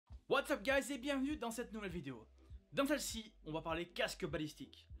What's up guys et bienvenue dans cette nouvelle vidéo. Dans celle-ci, on va parler casque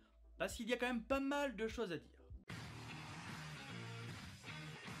balistique. Parce qu'il y a quand même pas mal de choses à dire.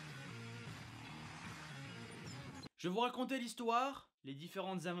 Je vais vous raconter l'histoire, les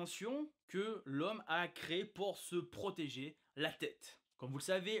différentes inventions que l'homme a créées pour se protéger la tête. Comme vous le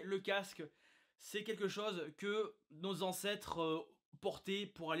savez, le casque, c'est quelque chose que nos ancêtres portaient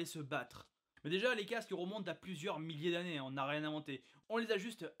pour aller se battre. Mais déjà, les casques remontent à plusieurs milliers d'années, on n'a rien inventé. On les a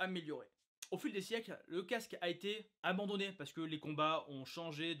juste améliorés. Au fil des siècles, le casque a été abandonné parce que les combats ont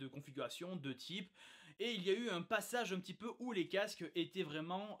changé de configuration, de type. Et il y a eu un passage un petit peu où les casques étaient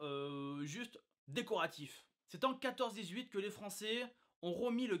vraiment juste décoratifs. C'est en 1418 que les Français ont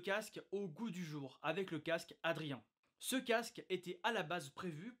remis le casque au goût du jour avec le casque Adrian. Ce casque était à la base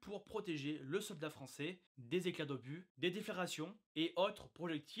prévu pour protéger le soldat français des éclats d'obus, des déflagrations et autres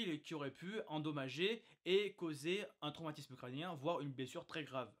projectiles qui auraient pu endommager et causer un traumatisme crânien, voire une blessure très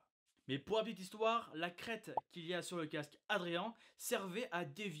grave. Mais pour la petite histoire, la crête qu'il y a sur le casque Adrian servait à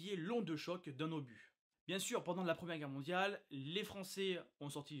dévier l'onde de choc d'un obus. Bien sûr, pendant la Première Guerre mondiale, les Français ont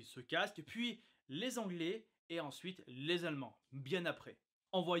sorti ce casque, puis les Anglais et ensuite les Allemands, bien après,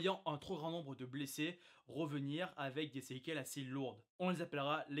 en voyant un trop grand nombre de blessés revenir avec des séquelles assez lourdes. On les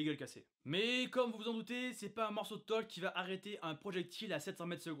appellera les gueules cassées. Mais comme vous vous en doutez, c'est pas un morceau de tôle qui va arrêter un projectile à 700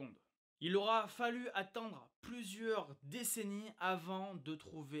 mètres secondes. Il aura fallu attendre plusieurs décennies avant de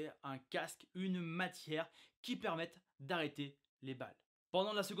trouver un casque, une matière qui permette d'arrêter les balles.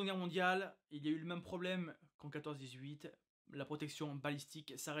 Pendant la Seconde Guerre mondiale, il y a eu le même problème qu'en 14-18. La protection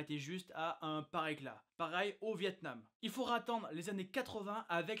balistique s'arrêtait juste à un pare-éclat. Pareil au Vietnam. Il faudra attendre les années 80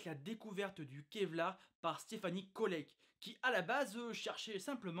 avec la découverte du Kevlar par Stefani Kolek, qui à la base cherchait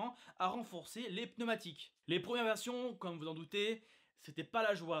simplement à renforcer les pneumatiques. Les premières versions, comme vous en doutez, c'était pas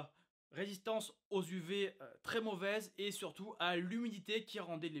la joie. Résistance aux UV très mauvaise et surtout à l'humidité qui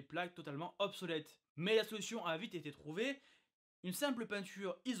rendait les plaques totalement obsolètes. Mais la solution a vite été trouvée. Une simple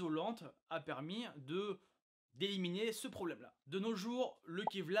peinture isolante a permis d'éliminer ce problème-là. De nos jours, le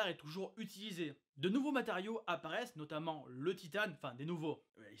Kevlar est toujours utilisé. De nouveaux matériaux apparaissent, notamment le titane, enfin des nouveaux,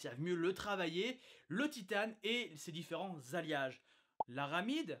 ils savent mieux le travailler, le titane et ses différents alliages,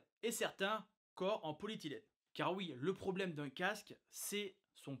 l'aramide et certains corps en polyéthylène. Car oui, le problème d'un casque, c'est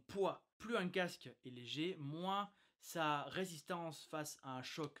son poids. Plus un casque est léger, moins sa résistance face à un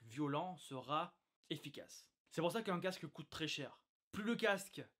choc violent sera efficace. C'est pour ça qu'un casque coûte très cher. Plus le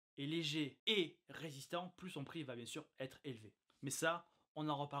casque est léger et résistant, plus son prix va bien sûr être élevé. Mais ça, on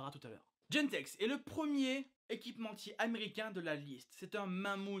en reparlera tout à l'heure. Gentex est le premier équipementier américain de la liste. C'est un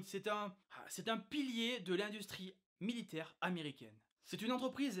mammouth, c'est un pilier de l'industrie militaire américaine. C'est une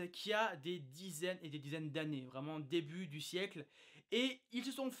entreprise qui a des dizaines et des dizaines d'années, vraiment début du siècle, et ils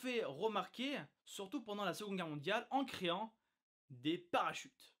se sont fait remarquer, surtout pendant la Seconde Guerre mondiale, en créant des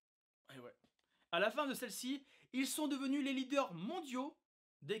parachutes. Et ouais. À la fin de celle-ci, ils sont devenus les leaders mondiaux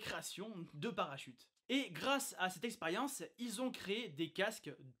des créations de parachutes. Et grâce à cette expérience, ils ont créé des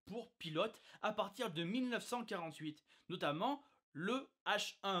casques pour pilotes à partir de 1948, notamment le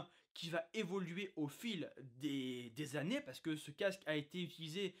H1 qui va évoluer au fil des années parce que ce casque a été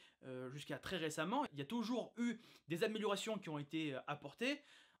utilisé jusqu'à très récemment. Il y a toujours eu des améliorations qui ont été apportées.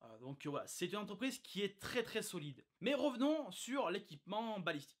 Donc voilà, c'est une entreprise qui est très très solide. Mais revenons sur l'équipement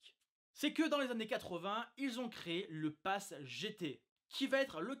balistique. C'est que dans les années 80, ils ont créé le Pass GT, qui va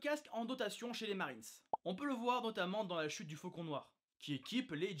être le casque en dotation chez les Marines. On peut le voir notamment dans la chute du Faucon Noir, qui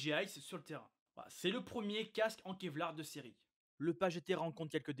équipe les GIs sur le terrain. Voilà, c'est le premier casque en Kevlar de série. Le Pass GT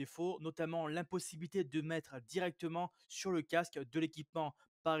rencontre quelques défauts, notamment l'impossibilité de mettre directement sur le casque de l'équipement.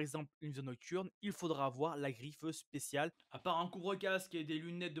 Par exemple, une zone nocturne, il faudra avoir la griffe spéciale. À part un couvre-casque et des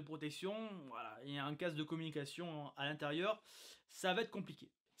lunettes de protection, voilà, et un casque de communication à l'intérieur, ça va être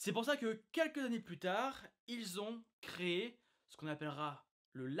compliqué. C'est pour ça que quelques années plus tard, ils ont créé ce qu'on appellera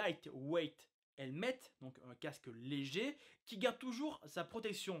le lightweight helmet, donc un casque léger, qui garde toujours sa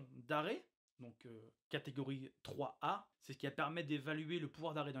protection d'arrêt, donc catégorie 3A, c'est ce qui va permettre d'évaluer le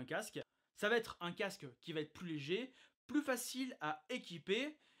pouvoir d'arrêt d'un casque. Ça va être un casque qui va être plus léger, plus facile à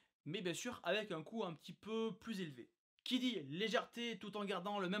équiper, mais bien sûr avec un coût un petit peu plus élevé. Qui dit légèreté tout en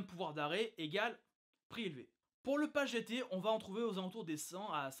gardant le même pouvoir d'arrêt égale prix élevé. Pour le Pass GT, on va en trouver aux alentours des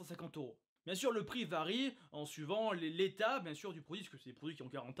 100 à 150 €. Bien sûr, le prix varie en suivant l'état bien sûr du produit, parce que c'est des produits qui ont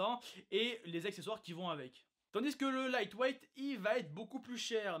 40 ans, et les accessoires qui vont avec. Tandis que le lightweight, il va être beaucoup plus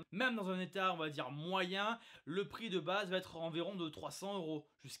cher. Même dans un état, on va dire, moyen, le prix de base va être environ de 300 €,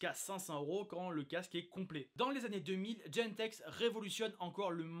 jusqu'à 500 € quand le casque est complet. Dans les années 2000, Gentex révolutionne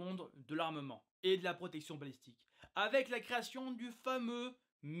encore le monde de l'armement et de la protection balistique, avec la création du fameux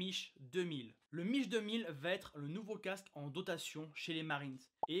Mich 2000. Le Mich 2000 va être le nouveau casque en dotation chez les Marines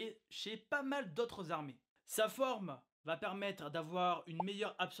et chez pas mal d'autres armées. Sa forme va permettre d'avoir une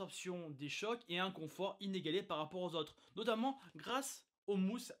meilleure absorption des chocs et un confort inégalé par rapport aux autres, notamment grâce aux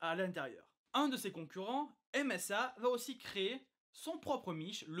mousses à l'intérieur. Un de ses concurrents, MSA, va aussi créer son propre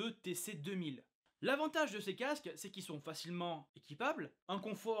Mich, le TC 2000. L'avantage de ces casques, c'est qu'ils sont facilement équipables, un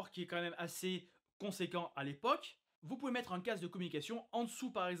confort qui est quand même assez conséquent à l'époque. Vous pouvez mettre un casque de communication en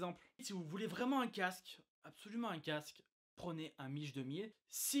dessous par exemple. Si vous voulez vraiment un casque, absolument un casque, prenez un Mich 2000.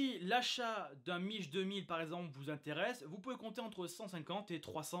 Si l'achat d'un Mich 2000 par exemple vous intéresse, vous pouvez compter entre 150 et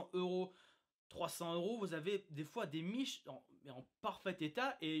 300 euros. 300 euros, vous avez des fois des Mich en parfait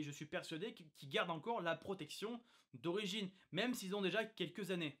état et je suis persuadé qu'ils gardent encore la protection d'origine, même s'ils ont déjà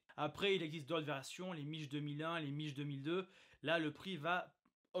quelques années. Après, il existe d'autres versions, les Mich 2001, les Mich 2002. Là, le prix va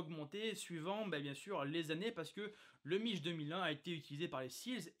augmenter suivant, bien sûr, les années parce que le Mich 2001 a été utilisé par les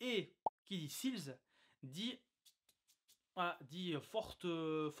SEALs et qui dit SEALs dit forte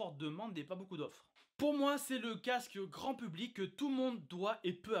demande et pas beaucoup d'offres. Pour moi, c'est le casque grand public que tout le monde doit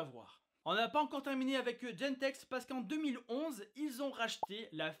et peut avoir. On n'a pas encore terminé avec Gentex parce qu'en 2011, ils ont racheté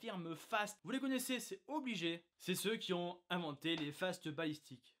la firme Fast. Vous les connaissez, c'est obligé. C'est ceux qui ont inventé les Fast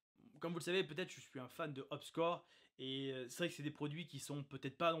balistiques. Comme vous le savez, peut-être je suis un fan de Hopscore et c'est vrai que c'est des produits qui sont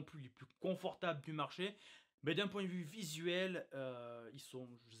peut-être pas non plus les plus confortables du marché, mais d'un point de vue visuel,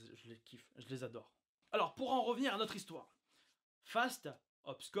 je les kiffe, je les adore. Alors pour en revenir à notre histoire, Fast,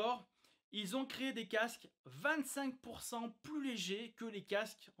 Hopscore, ils ont créé des casques 25% plus légers que les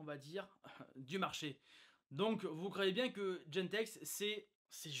casques, on va dire, du marché. Donc vous croyez bien que Gentex s'est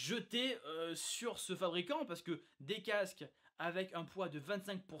jeté sur ce fabricant parce que des casques avec un poids de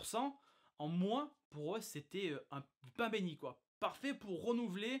 25% en moins, pour eux c'était un pain béni quoi. Parfait pour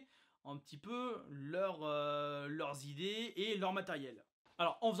renouveler un petit peu leurs idées et leur matériel.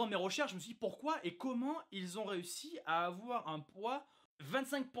 Alors en faisant mes recherches, je me suis dit pourquoi et comment ils ont réussi à avoir un poids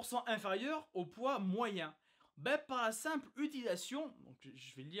 25% inférieur au poids moyen. Par la simple utilisation, donc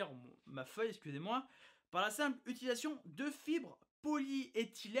je vais lire ma feuille, excusez-moi, par la simple utilisation de fibres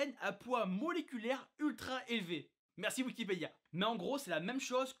polyéthylène à poids moléculaire ultra élevé. Merci Wikipédia. Mais en gros, c'est la même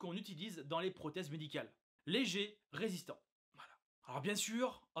chose qu'on utilise dans les prothèses médicales. Léger, résistant. Voilà. Alors bien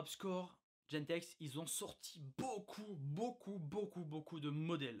sûr, Hopscore, Gentex, ils ont sorti beaucoup de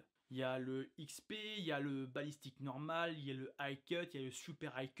modèles. Il y a le XP, il y a le balistique normal, il y a le high cut, il y a le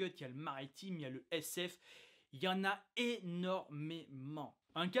super high cut, il y a le maritime, il y a le SF. Il y en a énormément.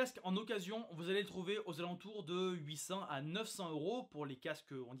 Un casque en occasion, vous allez le trouver aux alentours de 800 à 900 euros pour les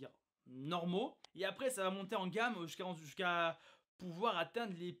casques, on dirait, normaux. Et après, ça va monter en gamme jusqu'à pouvoir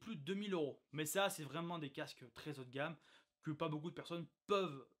atteindre les plus de 2000 euros. Mais ça, c'est vraiment des casques très haut de gamme que pas beaucoup de personnes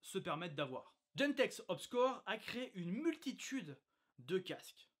peuvent se permettre d'avoir. Gentex Hopscore a créé une multitude de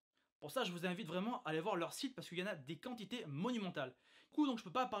casques. Pour ça, je vous invite vraiment à aller voir leur site parce qu'il y en a des quantités monumentales. Du coup, donc je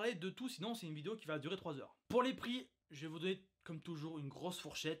peux pas parler de tout, sinon c'est une vidéo qui va durer 3 heures. Pour les prix, je vais vous donner comme toujours une grosse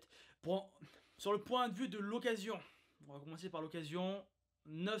fourchette. Sur le point de vue de l'occasion, on va commencer par l'occasion.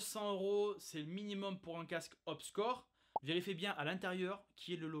 900 euros, c'est le minimum pour un casque Hopscore. Vérifiez bien à l'intérieur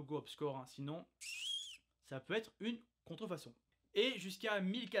qui est le logo Hopscore, hein, sinon ça peut être une contrefaçon. Et jusqu'à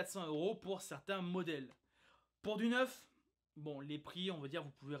 1400 euros pour certains modèles. Pour du neuf, bon, les prix, on va dire,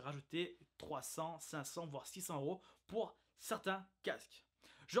 vous pouvez rajouter 300, 500, voire 600 euros pour certains casques.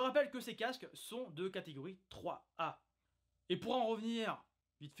 Je rappelle que ces casques sont de catégorie 3A. Et pour en revenir,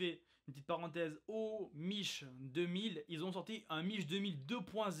 vite fait, une petite parenthèse, au Mich 2000, ils ont sorti un Mich 2000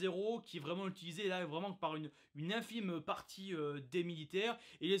 2.0 qui est vraiment utilisé là vraiment par une infime partie des militaires.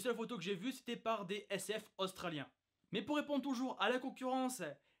 Et les seules photos que j'ai vues, c'était par des SF australiens. Mais pour répondre toujours à la concurrence,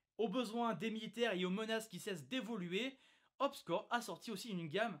 aux besoins des militaires et aux menaces qui cessent d'évoluer, Hopscore a sorti aussi une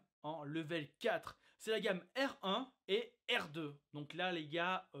gamme en level 4. C'est la gamme R1 et R2. Donc là les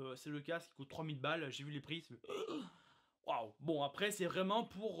gars, c'est le casque qui coûte 3000 balles, j'ai vu les prix. Waouh. Bon après c'est vraiment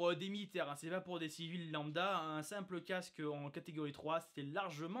pour des militaires, hein. C'est pas pour des civils lambda. Un simple casque en catégorie 3 c'est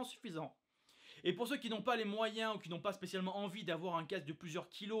largement suffisant. Et pour ceux qui n'ont pas les moyens ou qui n'ont pas spécialement envie d'avoir un casque de plusieurs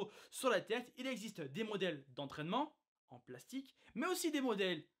kilos sur la tête, il existe des modèles d'entraînement en plastique, mais aussi des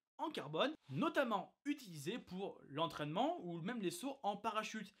modèles en carbone, notamment utilisés pour l'entraînement ou même les sauts en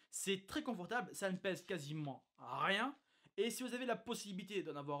parachute. C'est très confortable, ça ne pèse quasiment rien. Et si vous avez la possibilité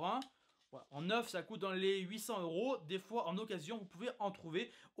d'en avoir un, voilà, en neuf ça coûte dans les 800 euros. Des fois en occasion vous pouvez en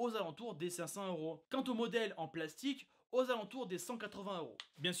trouver aux alentours des 500 euros. Quant au modèle en plastique, aux alentours des 180 euros.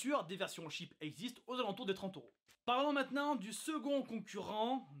 Bien sûr, des versions cheap existent aux alentours des 30 euros. Parlons maintenant du second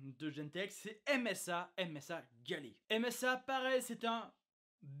concurrent de Gentex, c'est MSA Galé. MSA, pareil, c'est un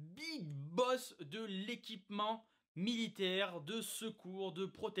big boss de l'équipement militaires, de secours, de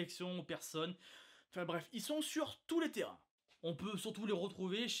protection aux personnes. Enfin bref, ils sont sur tous les terrains. On peut surtout les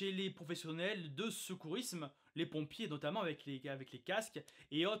retrouver chez les professionnels de secourisme, les pompiers notamment avec les casques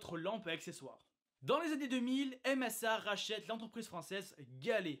et autres lampes et accessoires. Dans les années 2000, MSA rachète l'entreprise française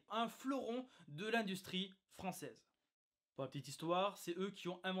Gallet, un fleuron de l'industrie française. Pour la petite histoire, c'est eux qui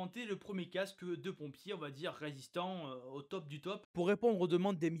ont inventé le premier casque de pompier, on va dire résistant au top du top. Pour répondre aux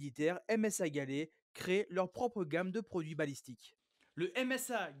demandes des militaires, MSA Gallet crée leur propre gamme de produits balistiques. Le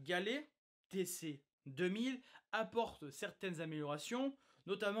MSA Gallet TC 2000 apporte certaines améliorations,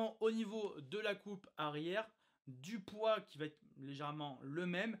 notamment au niveau de la coupe arrière, du poids qui va être légèrement le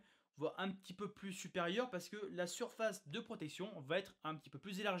même, voire un petit peu plus supérieur parce que la surface de protection va être un petit peu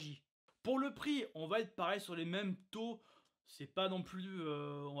plus élargie. Pour le prix, on va être pareil sur les mêmes taux. C'est pas non plus,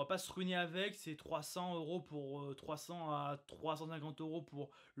 on va pas se ruiner avec, c'est 300 € pour 300 à 350 €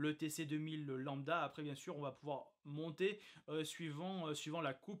 pour le TC 2000 lambda. Après bien sûr on va pouvoir monter suivant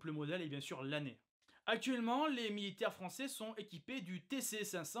la coupe, le modèle et bien sûr l'année. Actuellement les militaires français sont équipés du TC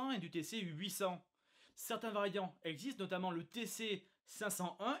 500 et du TC 800. Certains variants existent, notamment le TC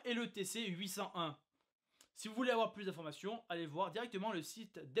 501 et le TC 801. Si vous voulez avoir plus d'informations, allez voir directement le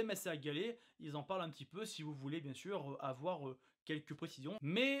site d'MSA Gallet. Ils en parlent un petit peu si vous voulez bien sûr avoir quelques précisions.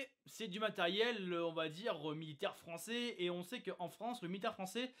 Mais c'est du matériel, on va dire, militaire français. Et on sait qu'en France, le militaire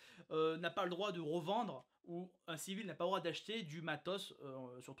français n'a pas le droit de revendre ou un civil n'a pas le droit d'acheter du matos,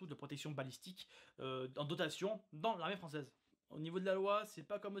 surtout de protection balistique, en dotation dans l'armée française. Au niveau de la loi, c'est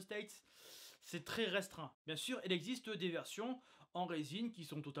pas comme aux States, c'est très restreint. Bien sûr, il existe des versions en résine qui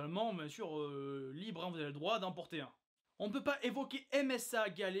sont totalement, bien sûr, libres, hein, vous avez le droit d'en porter un. On ne peut pas évoquer MSA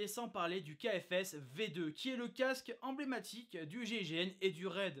Gallet sans parler du KFS V2, qui est le casque emblématique du GIGN et du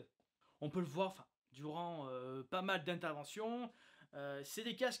RAID. On peut le voir durant pas mal d'interventions. C'est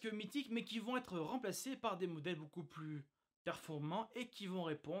des casques mythiques, mais qui vont être remplacés par des modèles beaucoup plus performants et qui vont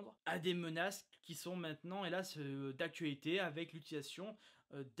répondre à des menaces qui sont maintenant, hélas, d'actualité avec l'utilisation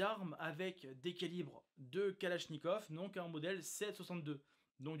d'armes avec des calibres de Kalachnikov, donc un modèle 7,62.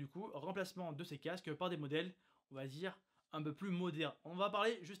 Donc du coup, remplacement de ces casques par des modèles, on va dire, un peu plus modernes. On va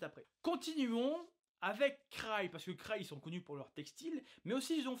parler juste après. Continuons avec Crye, parce que Crye, ils sont connus pour leur textile, mais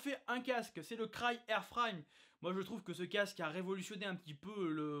aussi ils ont fait un casque, c'est le Crye Airframe. Moi je trouve que ce casque a révolutionné un petit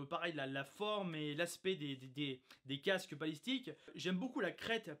peu la forme et l'aspect des casques balistiques. J'aime beaucoup la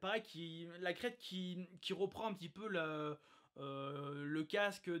crête, pareil, qui reprend un petit peu le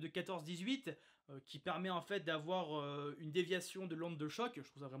casque de 14-18 qui permet en fait d'avoir une déviation de l'onde de choc. Je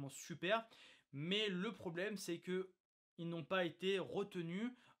trouve ça vraiment super, mais le problème c'est que ils n'ont pas été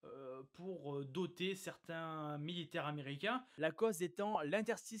retenus pour doter certains militaires américains. La cause étant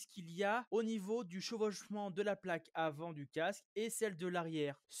l'interstice qu'il y a au niveau du chevauchement de la plaque avant du casque et celle de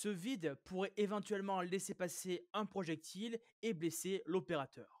l'arrière. Ce vide pourrait éventuellement laisser passer un projectile et blesser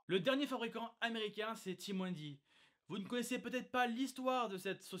l'opérateur. Le dernier fabricant américain, c'est Tipeee. Vous ne connaissez peut-être pas l'histoire de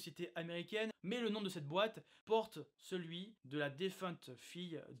cette société américaine, mais le nom de cette boîte porte celui de la défunte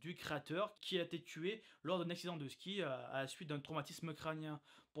fille du créateur qui a été tuée lors d'un accident de ski à la suite d'un traumatisme crânien.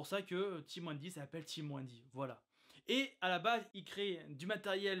 Pour ça que Tipeee s'appelle Tipeee. Voilà. Et à la base, ils créent du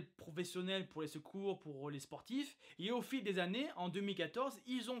matériel professionnel pour les secours, pour les sportifs. Et au fil des années, en 2014,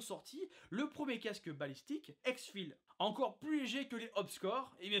 ils ont sorti le premier casque balistique X-Fil. Encore plus léger que les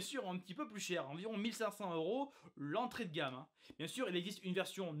Obscore et bien sûr un petit peu plus cher, environ 1500 € l'entrée de gamme. Bien sûr, il existe une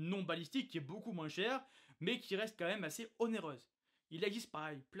version non balistique qui est beaucoup moins chère, mais qui reste quand même assez onéreuse. Il existe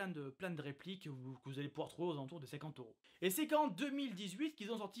pareil, plein de répliques que vous allez pouvoir trouver aux alentours de 50 €. Et c'est qu'en 2018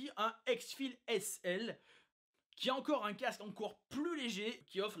 qu'ils ont sorti un X-Fil SL, qui est encore un casque encore plus léger,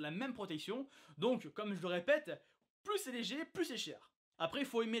 qui offre la même protection. Donc, comme je le répète, plus c'est léger, plus c'est cher. Après, il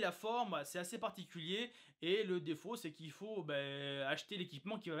faut aimer la forme, c'est assez particulier. Et le défaut, c'est qu'il faut acheter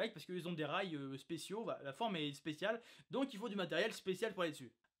l'équipement qui va avec, parce qu'ils ont des rails spéciaux, la forme est spéciale. Donc, il faut du matériel spécial pour aller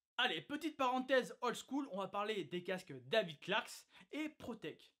dessus. Allez, petite parenthèse old school, on va parler des casques David Clarks et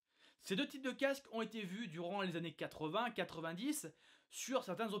Protech. Ces deux types de casques ont été vus durant les années 80-90 sur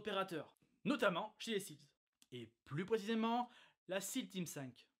certains opérateurs, notamment chez les SEALs. Et plus précisément, la SEAL Team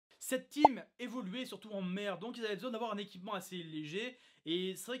 5. Cette team évoluait surtout en mer, donc ils avaient besoin d'avoir un équipement assez léger,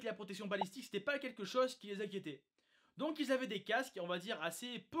 et c'est vrai que la protection balistique, c'était pas quelque chose qui les inquiétait. Donc ils avaient des casques, on va dire,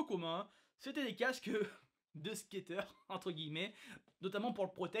 assez peu communs. C'était des casques de skateurs, entre guillemets, notamment pour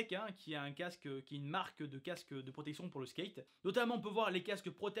le Protech, qui est un casque, qui est une marque de casque de protection pour le skate. Notamment, on peut voir les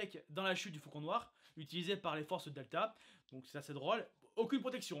casques Protech dans la chute du Faucon Noir, utilisés par les forces Delta, donc c'est assez drôle. Aucune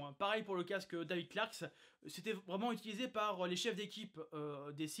protection, pareil pour le casque David Clarks, c'était vraiment utilisé par les chefs d'équipe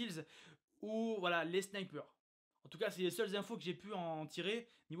des SEALs ou voilà, les snipers. En tout cas, c'est les seules infos que j'ai pu en tirer.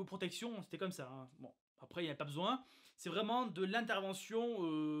 Niveau protection, c'était comme ça. Bon, Après, il n'y a pas besoin. C'est vraiment de l'intervention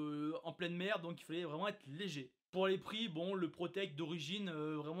en pleine mer, donc il fallait vraiment être léger. Pour les prix, bon, le Protect d'origine,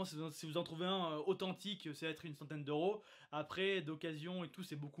 vraiment, si vous en trouvez un authentique, ça va être une centaine d'euros. Après, d'occasion et tout,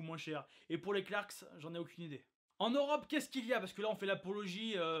 c'est beaucoup moins cher. Et pour les Clarks, j'en ai aucune idée. En Europe, qu'est-ce qu'il y a? Parce que là, on fait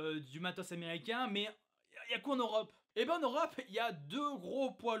l'apologie du matos américain, mais il y a quoi en Europe? Eh bien en Europe, il y a deux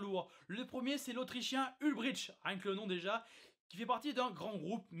gros poids lourds. Le premier, c'est l'Autrichien Ulbricht, rien que le nom déjà, qui fait partie d'un grand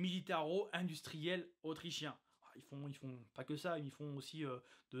groupe militaro-industriel autrichien. Ils font pas que ça, ils font aussi de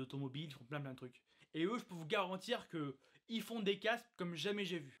l'automobile, ils font plein de trucs. Et eux, je peux vous garantir que ils font des casques comme jamais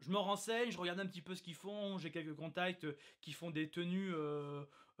j'ai vu. Je me renseigne, je regarde un petit peu ce qu'ils font, j'ai quelques contacts qui font des tenues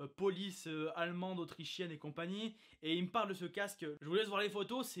police allemande, autrichienne et compagnie, et ils me parlent de ce casque. Je vous laisse voir les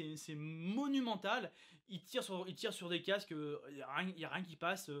photos, c'est monumental. Ils tirent sur des casques, il n'y a rien qui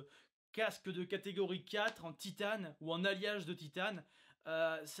passe. Casque de catégorie 4 en titane ou en alliage de titane,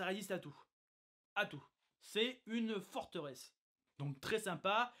 ça résiste à tout. À tout. C'est une forteresse. Donc très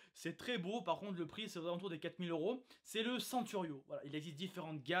sympa, c'est très beau, par contre le prix c'est aux alentours des 4000 euros. C'est le Centurio, voilà, il existe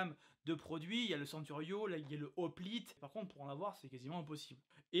différentes gammes de produits, il y a le Centurio, là il y a le Hoplite, par contre pour en avoir c'est quasiment impossible.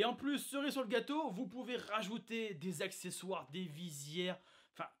 Et en plus, cerise sur le gâteau, vous pouvez rajouter des accessoires, des visières,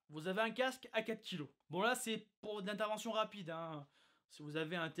 enfin vous avez un casque à 4 kg. Bon là c'est pour de l'intervention rapide, hein. Si vous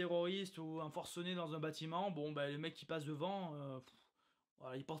avez un terroriste ou un forcené dans un bâtiment, bon bah le mec qui passe devant,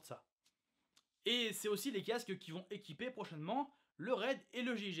 voilà, il porte ça. Et c'est aussi les casques qui vont équiper prochainement le RAID et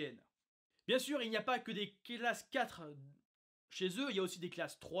le GIGN. Bien sûr, il n'y a pas que des classes 4 chez eux, il y a aussi des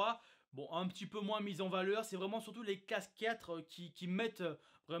classes 3, bon, un petit peu moins mises en valeur, c'est vraiment surtout les classes 4 qui mettent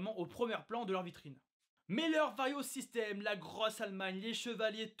vraiment au premier plan de leur vitrine. Mais leur vario système, la grosse Allemagne, les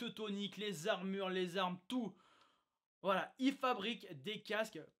chevaliers teutoniques, les armures, les armes, tout, voilà, ils fabriquent des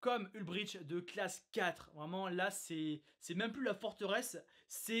casques comme Ulbricht de classe 4. Vraiment, là, c'est même plus la forteresse,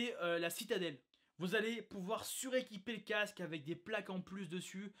 c'est la citadelle. Vous allez pouvoir suréquiper le casque avec des plaques en plus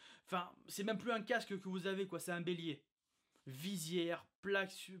dessus. Enfin, c'est même plus un casque que vous avez, quoi, c'est un bélier. Visière,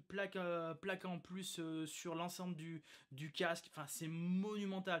 plaque en plus sur l'ensemble du casque. Enfin, c'est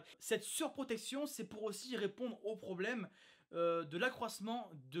monumental. Cette surprotection, c'est pour aussi répondre au problème de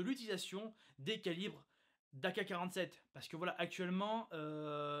l'accroissement de l'utilisation des calibres d'AK-47. Parce que voilà, actuellement,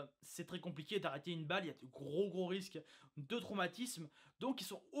 c'est très compliqué d'arrêter une balle. Il y a de gros risques de traumatisme. Donc, ils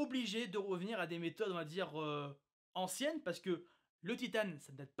sont obligés de revenir à des méthodes, on va dire, anciennes. Parce que le titane,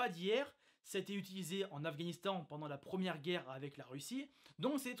 ça ne date pas d'hier. Ça a été utilisé en Afghanistan pendant la première guerre avec la Russie.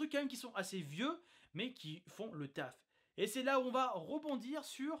 Donc, c'est des trucs quand même qui sont assez vieux, mais qui font le taf. Et c'est là où on va rebondir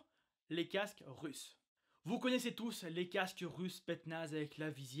sur les casques russes. Vous connaissez tous les casques russes Partenaires avec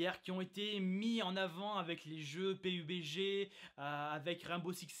la visière qui ont été mis en avant avec les jeux PUBG, avec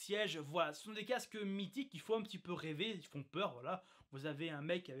Rainbow Six Siege. Voilà, ce sont des casques mythiques, il faut un petit peu rêver, ils font peur, voilà. Vous avez un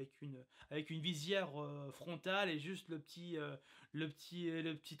mec avec une visière frontale et juste le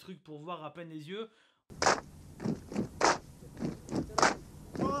petit truc pour voir à peine les yeux.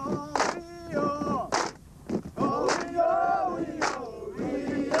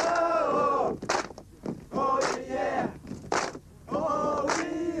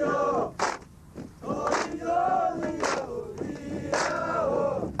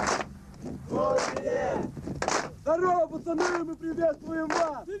 Здорово, пацаны, мы приветствуем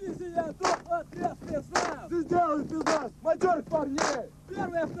вас! Дивизия топ отряд спецназ! Ты сделай пиздас, мадёр парней!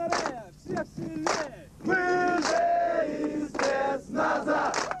 Первая, вторая, всех сильнее! Мы же из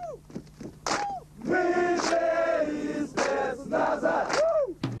спецназа! Мы же из спецназа!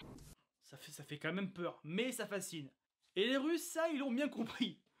 Ça fait quand même peur, mais ça fascine. Et les Russes, ça, ils l'ont bien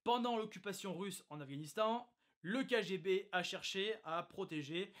compris. Pendant l'occupation russe en Afghanistan, le KGB a cherché à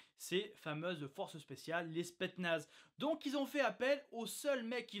protéger ces fameuses forces spéciales, les Spetsnaz. Donc ils ont fait appel au seul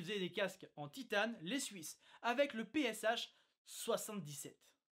mec qui faisait des casques en titane, les Suisses, avec le PSH 77.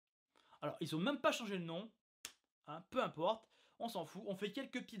 Alors ils n'ont même pas changé le nom, hein, peu importe, on s'en fout. On fait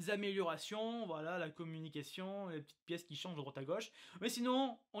quelques petites améliorations, voilà, la communication, les petites pièces qui changent de droite à gauche. Mais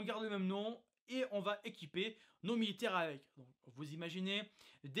sinon, on garde le même nom et on va équiper nos militaires avec. Donc, vous imaginez,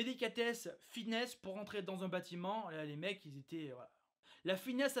 délicatesse, finesse pour rentrer dans un bâtiment. Là, les mecs, ils étaient... Voilà. La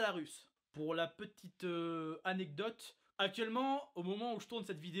finesse à la russe. Pour la petite anecdote, actuellement, au moment où je tourne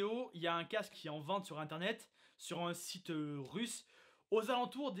cette vidéo, il y a un casque qui est en vente sur internet, sur un site russe, aux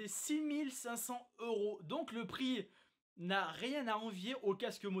alentours des 6500 €. Donc le prix n'a rien à envier au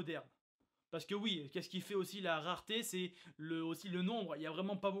casque moderne. Parce que oui, qu'est-ce qui fait aussi la rareté, c'est aussi le nombre. Il n'y a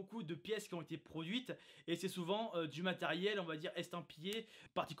vraiment pas beaucoup de pièces qui ont été produites et c'est souvent du matériel, on va dire, estampillé,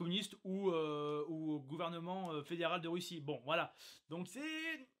 parti communiste ou gouvernement fédéral de Russie. Bon, voilà. Donc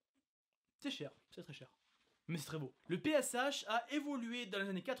c'est cher, c'est très cher. mais c'est très beau. Le PSH a évolué dans les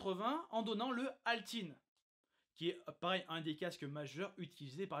années 80 en donnant le Altin, qui est pareil un des casques majeurs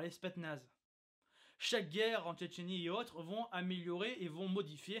utilisés par les Spetsnaz. Chaque guerre en Tchétchénie et autres vont améliorer et vont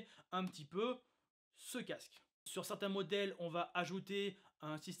modifier un petit peu ce casque. Sur certains modèles, on va ajouter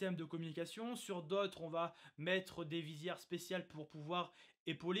un système de communication. Sur d'autres, on va mettre des visières spéciales pour pouvoir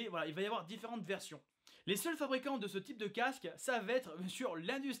épauler. Voilà, il va y avoir différentes versions. Les seuls fabricants de ce type de casque, ça va être bien sûr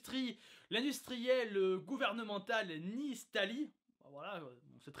l'industriel gouvernemental Nistali. Voilà,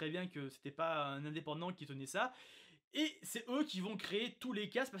 on sait très bien que c'était pas un indépendant qui tenait ça. Et c'est eux qui vont créer tous les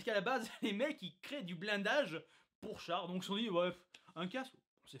casques parce qu'à la base, les mecs ils créent du blindage pour chars. Donc ils se sont dit, ouais, un casque,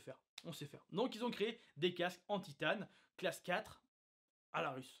 on sait faire. On sait faire. Donc ils ont créé des casques en titane, classe 4, à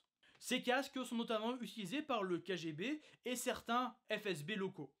la russe. Ces casques sont notamment utilisés par le KGB et certains FSB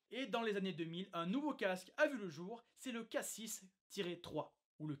locaux. Et dans les années 2000, un nouveau casque a vu le jour, c'est le K6-3,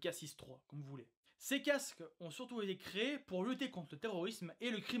 ou le K6-3, comme vous voulez. Ces casques ont surtout été créés pour lutter contre le terrorisme et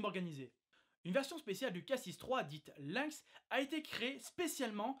le crime organisé. Une version spéciale du K6-3, dite Lynx, a été créée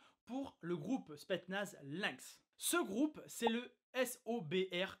spécialement pour le groupe Spetsnaz Lynx. Ce groupe, c'est le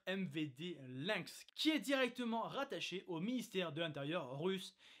SOBR-MVD Lynx, qui est directement rattaché au ministère de l'Intérieur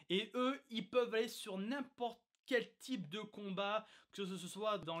russe. Et eux, ils peuvent aller sur n'importe quel type de combat, que ce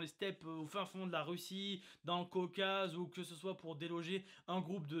soit dans les steppes au fin fond de la Russie, dans le Caucase, ou que ce soit pour déloger un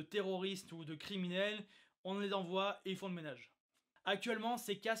groupe de terroristes ou de criminels, on les envoie et ils font le ménage. Actuellement,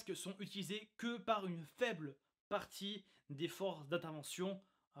 ces casques sont utilisés que par une faible partie des forces d'intervention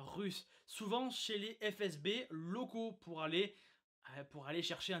russes, souvent chez les FSB locaux pour aller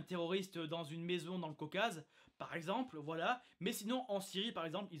chercher un terroriste dans une maison dans le Caucase, par exemple, voilà. Mais sinon, en Syrie, par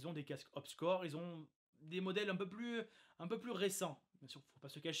exemple, ils ont des casques Obscore, ils ont des modèles un peu plus récents. Bien sûr, faut pas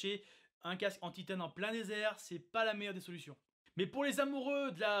se cacher, un casque en titane en plein désert, c'est pas la meilleure des solutions. Mais pour les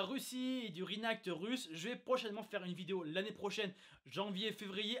amoureux de la Russie et du reenact russe, je vais prochainement faire une vidéo l'année prochaine,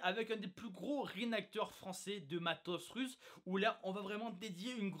 janvier-février, avec un des plus gros reenacteurs français de matos russe, où là, on va vraiment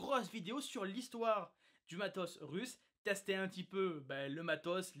dédier une grosse vidéo sur l'histoire du matos russe, tester un petit peu le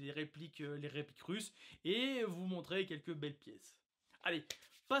matos, les répliques russes, et vous montrer quelques belles pièces. Allez,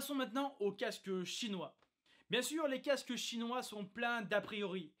 passons maintenant aux casques chinois. Bien sûr, les casques chinois sont pleins d'a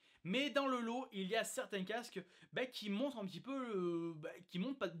priori. Mais dans le lot, il y a certains casques qui montrent un petit peu, qui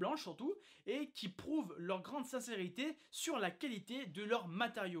montrent patte blanche surtout, et qui prouvent leur grande sincérité sur la qualité de leurs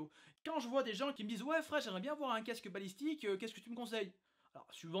matériaux. Quand je vois des gens qui me disent « Ouais frère, j'aimerais bien avoir un casque balistique, qu'est-ce que tu me conseilles ?» Alors,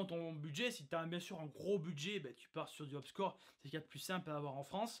 suivant ton budget, si tu as bien sûr un gros budget, tu pars sur du Obscore, c'est le cas le plus simple à avoir en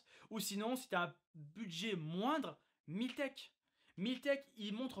France. Ou sinon, si tu as un budget moindre, Miltech. Miltech,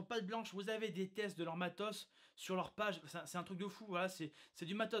 ils montrent patte blanche. Vous avez des tests de leur matos sur leur page. C'est un truc de fou. Voilà, c'est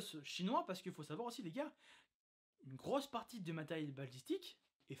du matos chinois parce qu'il faut savoir aussi, les gars, une grosse partie de matériel balistique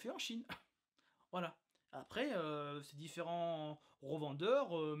est fait en Chine. Voilà. Après, ces différents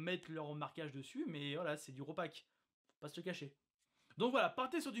revendeurs mettent leur marquage dessus, mais voilà, c'est du repack. Faut pas se le cacher. Donc voilà,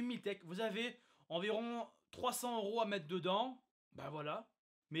 partez sur du Miltech. Vous avez environ 300 € à mettre dedans. Voilà.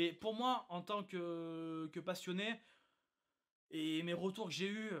 Mais pour moi, en tant que passionné, et mes retours que j'ai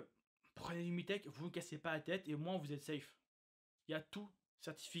eu, prenez du Miltech, vous ne cassez pas la tête et au moins vous êtes safe. Il y a tout,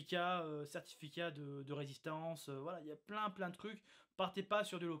 certificat de résistance, voilà, il y a plein de trucs. Partez pas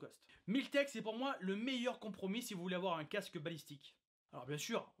sur du low cost. Miltech, c'est pour moi le meilleur compromis si vous voulez avoir un casque balistique. Alors bien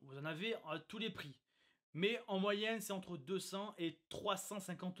sûr, vous en avez à tous les prix. Mais en moyenne, c'est entre 200 et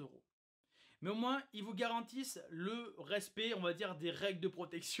 350 €. Mais au moins, ils vous garantissent le respect, on va dire, des règles de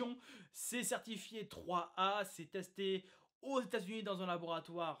protection. C'est certifié 3A, c'est testé aux États-Unis dans un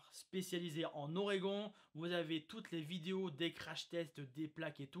laboratoire spécialisé en Oregon. Vous avez toutes les vidéos des crash tests, des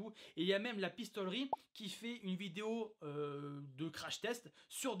plaques et tout. Et il y a même la pistolerie qui fait une vidéo de crash test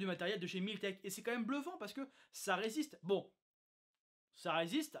sur du matériel de chez Miltech. Et c'est quand même bluffant parce que ça résiste. Bon, ça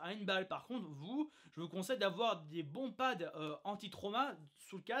résiste à une balle. Par contre, je vous conseille d'avoir des bons pads anti-trauma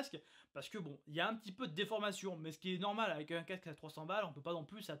sous le casque parce que bon, il y a un petit peu de déformation, mais ce qui est normal avec un casque à 300 balles, on peut pas non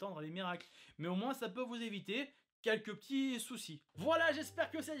plus s'attendre à des miracles. Mais au moins, ça peut vous éviter quelques petits soucis. Voilà, j'espère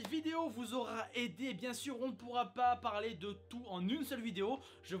que cette vidéo vous aura aidé. Bien sûr, on ne pourra pas parler de tout en une seule vidéo.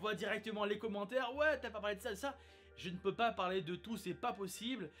 Je vois directement les commentaires. Ouais, t'as pas parlé de ça, de ça. Je ne peux pas parler de tout, c'est pas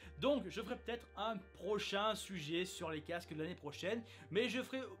possible. Donc, je ferai peut-être un prochain sujet sur les casques de l'année prochaine. Mais je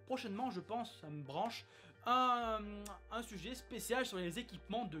ferai prochainement, je pense, ça me branche, un sujet spécial sur les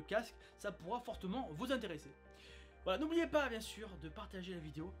équipements de casques. Ça pourra fortement vous intéresser. Voilà, n'oubliez pas bien sûr de partager la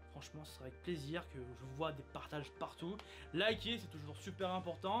vidéo, franchement ce sera avec plaisir que je vois des partages partout. Likez, c'est toujours super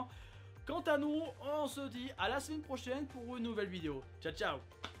important. Quant à nous, on se dit à la semaine prochaine pour une nouvelle vidéo. Ciao ciao.